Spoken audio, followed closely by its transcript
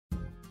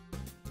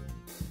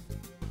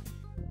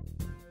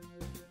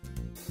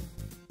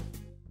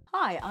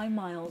Hi, I'm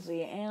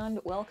Milesy,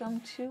 and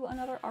welcome to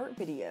another art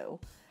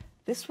video.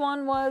 This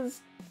one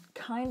was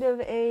kind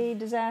of a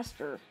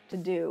disaster to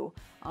do,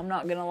 I'm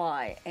not gonna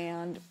lie,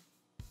 and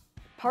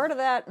part of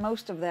that,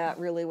 most of that,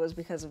 really was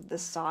because of the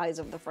size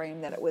of the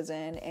frame that it was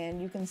in, and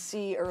you can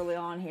see early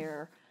on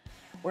here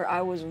where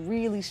I was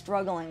really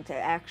struggling to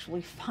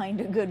actually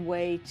find a good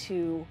way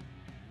to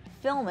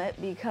film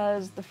it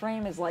because the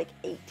frame is like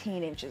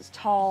 18 inches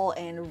tall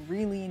and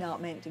really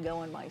not meant to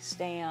go in my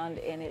stand,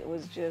 and it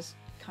was just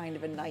kind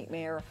of a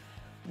nightmare.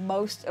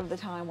 Most of the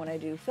time when I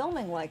do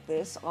filming like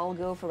this, I'll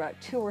go for about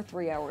 2 or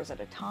 3 hours at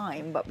a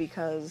time, but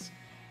because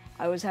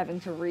I was having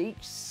to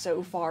reach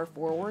so far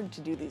forward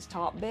to do these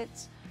top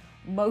bits,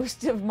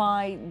 most of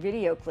my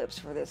video clips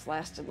for this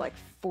lasted like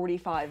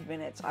 45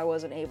 minutes. I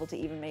wasn't able to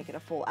even make it a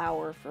full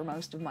hour for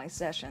most of my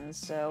sessions,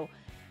 so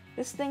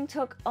this thing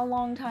took a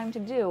long time to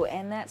do,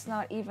 and that's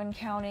not even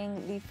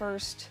counting the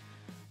first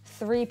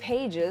 3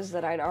 pages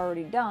that I'd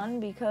already done,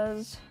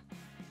 because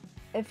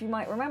if you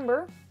might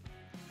remember,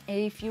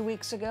 a few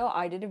weeks ago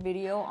I did a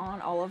video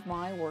on all of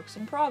my works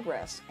in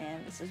progress,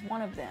 and this is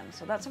one of them.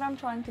 So that's what I'm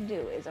trying to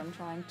do, is I'm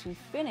trying to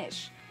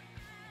finish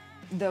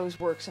those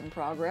works in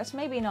progress.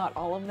 Maybe not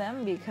all of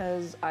them,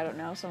 because I don't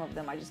know, some of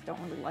them I just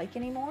don't really like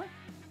anymore.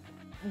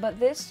 But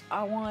this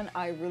one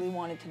I really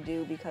wanted to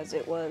do because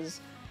it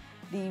was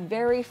the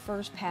very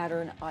first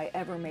pattern I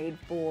ever made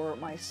for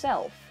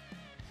myself.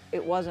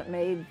 It wasn't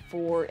made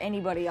for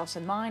anybody else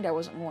in mind. I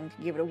wasn't going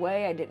to give it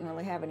away. I didn't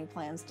really have any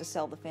plans to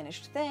sell the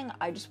finished thing.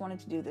 I just wanted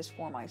to do this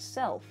for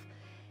myself.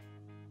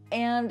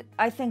 And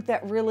I think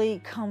that really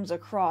comes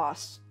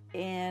across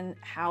in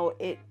how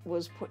it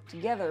was put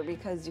together,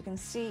 because you can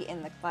see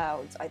in the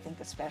clouds, I think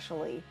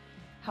especially,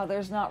 how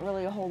there's not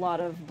really a whole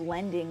lot of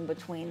blending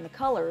between the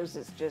colors.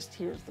 It's just,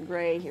 here's the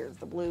gray, here's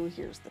the blue,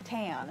 here's the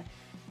tan.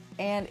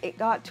 And it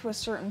got to a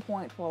certain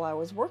point while I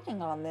was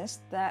working on this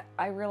that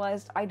I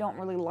realized I don't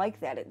really like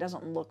that. It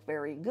doesn't look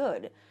very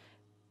good,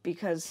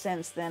 because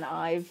since then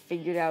I've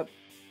figured out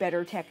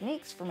better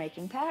techniques for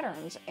making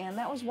patterns, and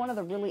that was one of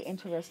the really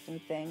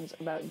interesting things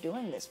about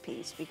doing this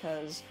piece,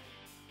 because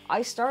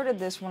I started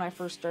this when I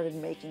first started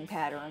making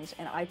patterns,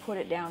 and I put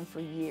it down for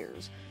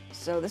years.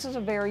 So this is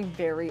a very,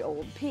 very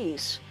old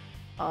piece.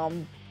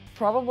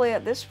 Probably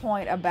at this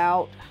point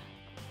about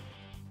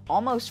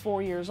almost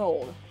 4 years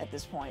old at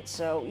this point.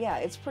 So yeah,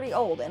 it's pretty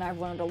old, and I've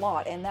learned a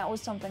lot, and that was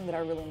something that I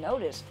really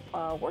noticed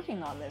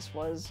working on this.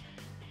 Was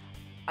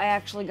I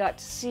actually got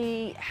to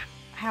see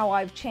how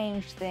I've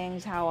changed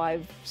things, how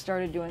I've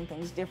started doing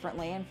things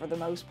differently, and for the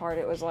most part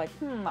it was like,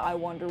 I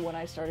wonder when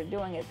I started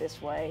doing it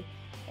this way.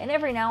 And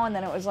every now and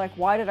then it was like,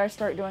 why did I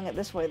start doing it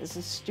this way? This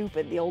is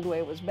stupid, the old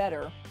way was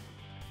better.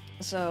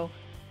 So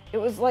it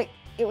was like,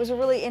 it was a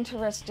really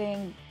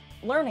interesting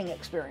learning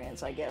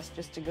experience, I guess,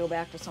 just to go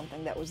back to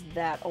something that was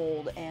that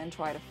old and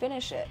try to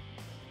finish it.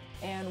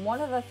 And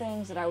one of the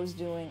things that I was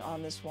doing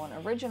on this one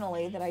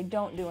originally that I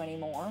don't do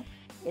anymore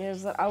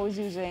is that I was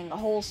using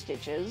hole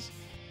stitches,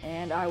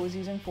 and I was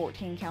using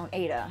 14 count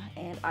Aida,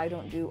 and I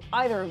don't do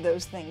either of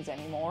those things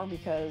anymore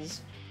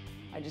because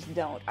I just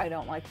don't. I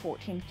don't like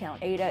 14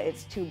 count Aida.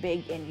 It's too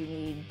big and you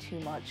need too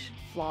much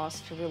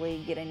floss to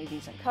really get any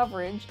decent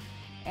coverage.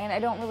 And I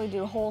don't really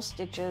do hole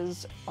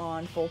stitches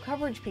on full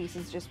coverage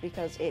pieces just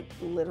because it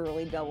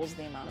literally doubles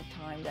the amount of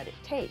time that it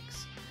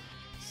takes.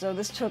 So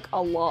this took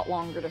a lot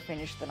longer to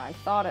finish than I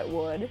thought it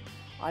would.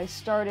 I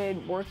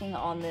started working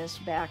on this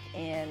back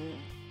in,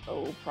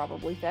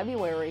 probably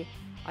February,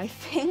 I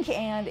think,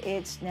 and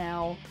it's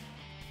now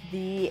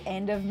the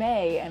end of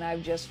May and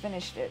I've just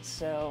finished it.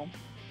 So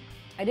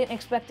I didn't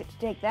expect it to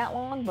take that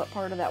long, but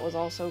part of that was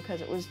also because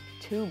it was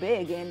too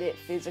big and it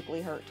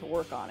physically hurt to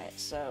work on it.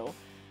 So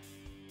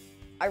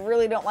I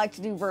really don't like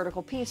to do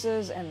vertical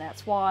pieces, and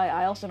that's why.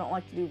 I also don't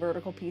like to do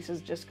vertical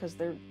pieces just because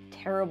they're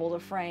terrible to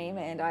frame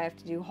and I have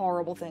to do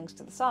horrible things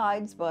to the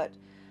sides, but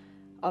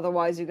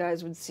otherwise you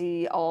guys would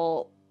see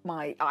all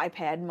my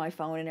iPad and my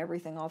phone and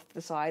everything off to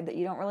the side that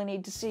you don't really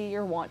need to see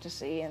or want to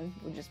see, and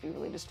would just be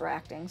really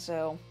distracting.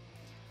 So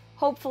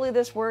hopefully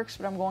this works,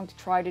 but I'm going to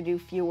try to do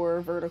fewer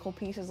vertical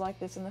pieces like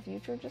this in the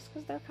future just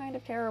because they're kind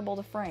of terrible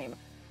to frame.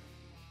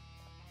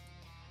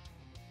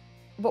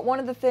 But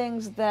one of the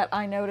things that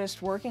I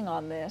noticed working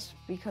on this,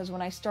 because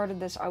when I started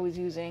this I was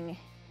using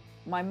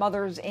my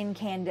mother's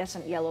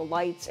incandescent yellow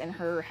lights in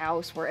her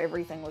house where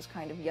everything was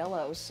kind of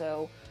yellow,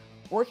 so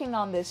working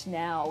on this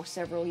now,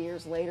 several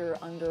years later,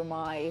 under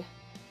my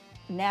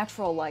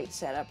natural light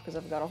setup, because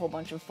I've got a whole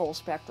bunch of full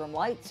spectrum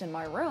lights in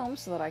my room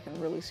so that I can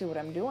really see what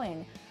I'm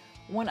doing,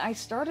 when I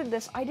started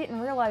this I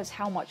didn't realize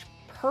how much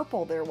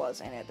purple there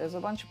was in it. There's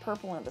a bunch of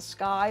purple in the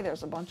sky,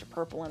 there's a bunch of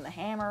purple in the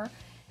hammer,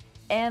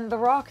 and the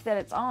rock that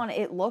it's on,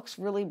 it looks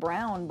really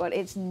brown, but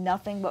it's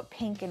nothing but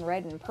pink and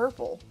red and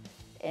purple.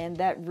 And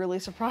that really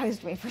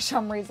surprised me. For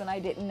some reason, I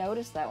didn't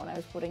notice that when I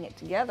was putting it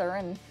together,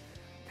 and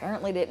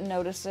apparently didn't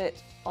notice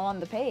it on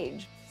the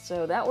page.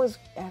 So that was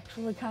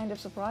actually kind of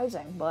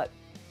surprising, but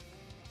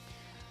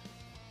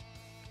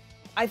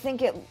I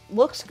think it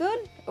looks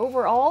good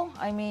overall.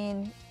 I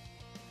mean,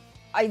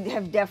 I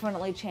have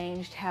definitely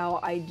changed how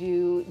I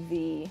do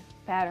the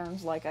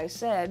patterns, like I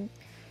said.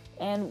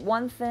 And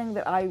one thing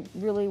that I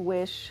really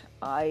wish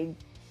I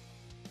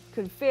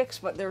could fix,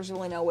 but there's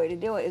really no way to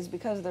do it, is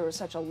because there was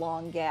such a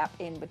long gap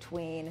in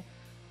between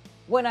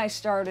when I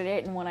started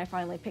it and when I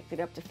finally picked it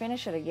up to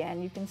finish it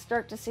again. You can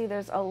start to see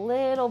there's a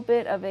little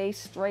bit of a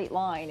straight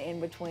line in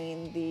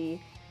between the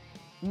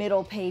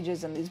middle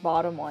pages and these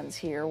bottom ones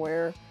here,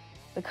 where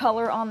the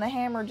color on the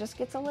hammer just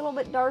gets a little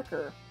bit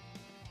darker.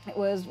 It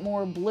was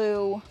more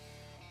blue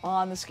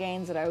on the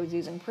skeins that I was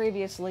using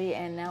previously,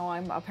 and now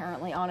I'm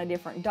apparently on a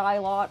different dye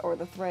lot, or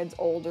the thread's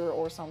older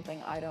or something,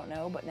 I don't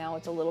know, but now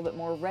it's a little bit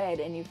more red,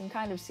 and you can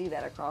kind of see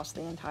that across the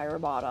entire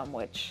bottom,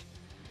 which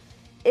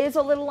is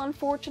a little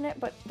unfortunate,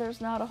 but there's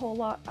not a whole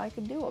lot I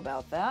could do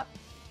about that,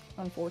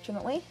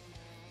 unfortunately.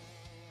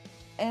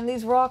 And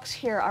these rocks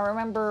here, I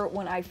remember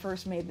when I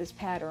first made this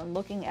pattern,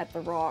 looking at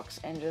the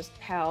rocks and just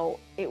how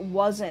it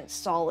wasn't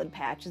solid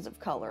patches of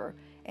color,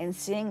 and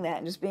seeing that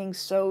and just being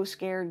so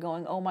scared,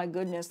 going, oh my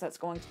goodness, that's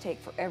going to take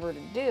forever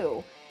to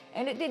do.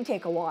 And it did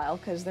take a while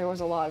because there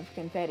was a lot of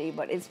confetti,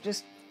 but it's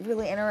just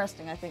really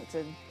interesting, I think,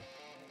 to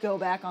go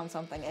back on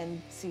something and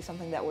see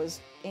something that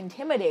was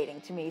intimidating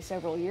to me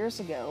several years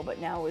ago, but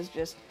now is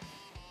just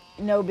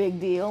no big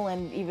deal.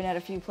 And even at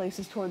a few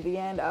places toward the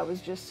end, I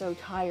was just so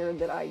tired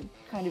that I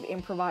kind of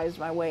improvised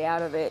my way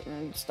out of it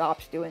and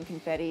stopped doing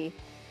confetti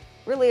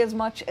really as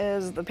much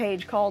as the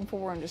page called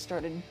for, and just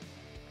started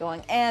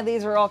going,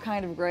 these are all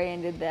kind of gray,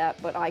 and did that,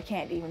 but I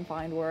can't even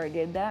find where I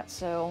did that,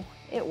 so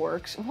it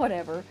works,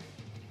 whatever.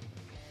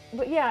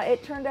 But yeah,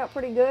 it turned out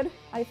pretty good,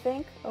 I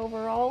think,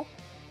 overall.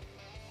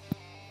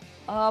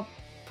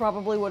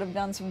 Probably would have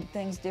done some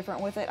things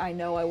different with it. I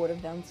know I would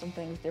have done some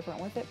things different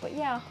with it, but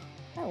yeah,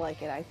 I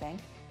like it, I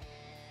think.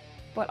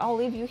 But I'll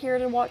leave you here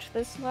to watch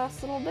this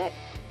last little bit.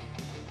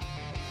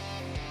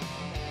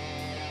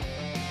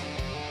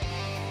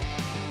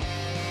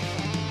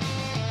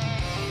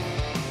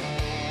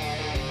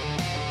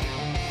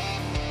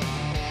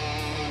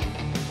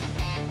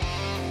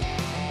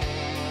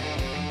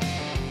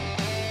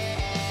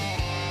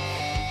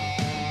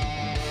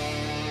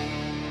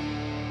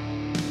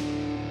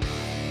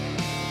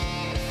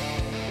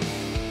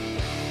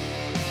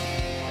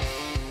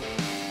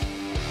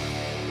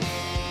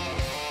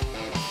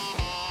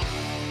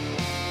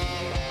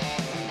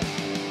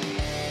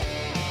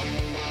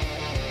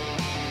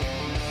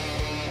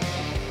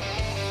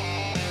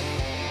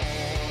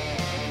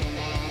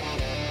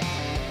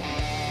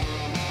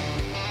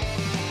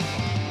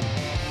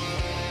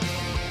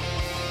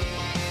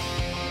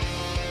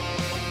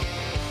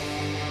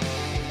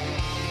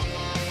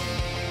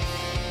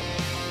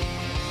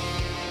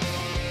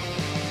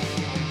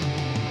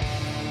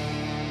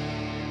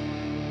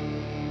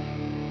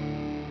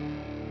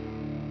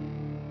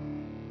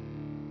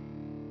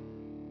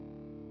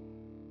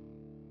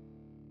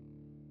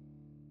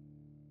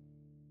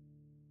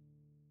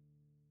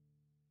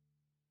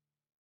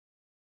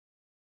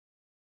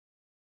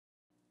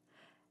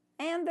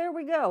 And there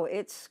we go.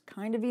 It's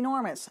kind of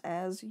enormous,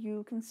 as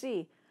you can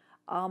see.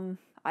 I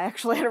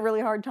actually had a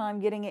really hard time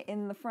getting it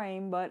in the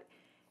frame, but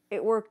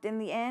it worked in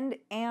the end.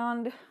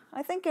 And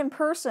I think in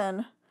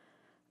person,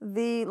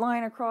 the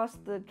line across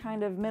the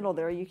kind of middle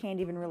there, you can't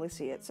even really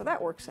see it. So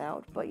that works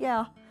out. But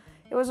yeah,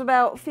 it was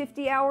about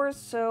 50 hours,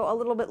 so a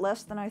little bit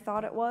less than I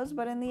thought it was.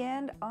 But in the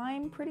end,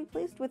 I'm pretty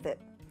pleased with it.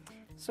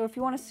 So if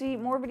you want to see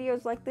more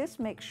videos like this,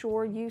 make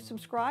sure you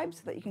subscribe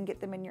so that you can get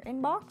them in your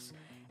inbox.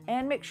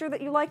 And make sure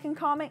that you like and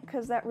comment,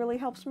 because that really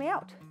helps me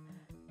out.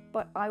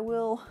 But I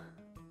will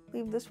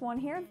leave this one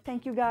here.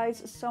 Thank you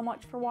guys so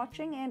much for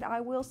watching, and I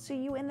will see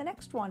you in the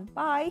next one.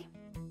 Bye!